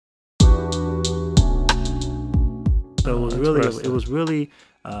So it was really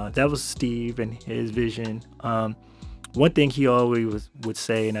that was Steve and his vision. One thing he always would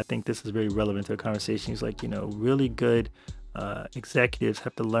say, and I think this is very relevant to the conversation, he's like, really good executives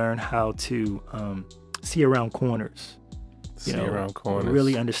have to learn how to see around corners. Around corners.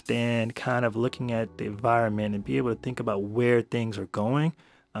 Really understand kind of looking at the environment and be able to think about where things are going.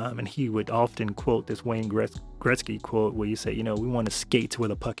 And he would often quote this Wayne Gretzky quote where you say, we want to skate to where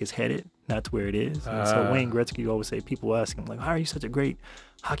the puck is headed, not to where it is. And so Wayne Gretzky always say, people ask him, like, how are you such a great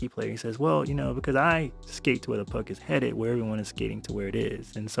hockey player? He says, well, because I skate to where the puck is headed, where everyone is skating to where it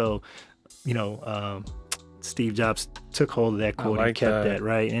is. And so, Steve Jobs took hold of that quote and kept that,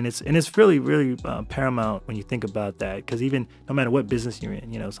 right? And it's really, really paramount when you think about that, because even no matter what business you're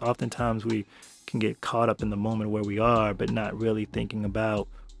in, so oftentimes we can get caught up in the moment where we are, but not really thinking about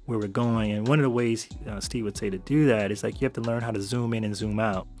where we're going. And one of the ways Steve would say to do that is like you have to learn how to zoom in and zoom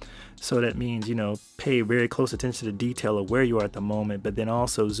out. So that means, pay very close attention to the detail of where you are at the moment, but then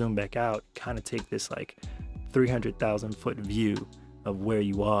also zoom back out, kind of take this like 300,000 foot view of where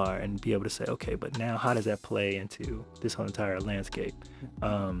you are and be able to say, okay, but now how does that play into this whole entire landscape?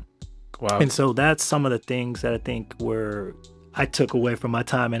 Wow. And so that's some of the things that I think I took away from my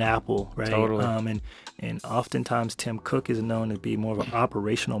time in Apple, right? Totally. And oftentimes Tim Cook is known to be more of an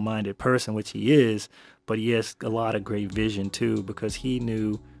operational minded person, which he is, but he has a lot of great vision too, because he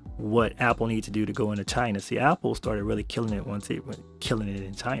knew what Apple needed to do to go into China. See, Apple started really killing it once it went killing it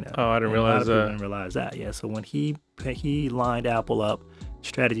in China. Oh, I didn't realize that. A lot of people didn't realize that. Yeah. So when he lined Apple up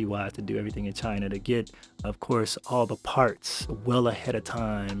strategy-wise to do everything in China, to get, of course, all the parts well ahead of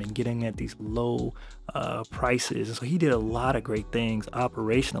time and getting at these low prices. And so he did a lot of great things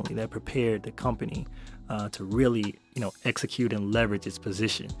operationally that prepared the company to really, execute and leverage its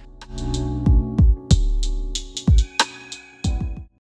position.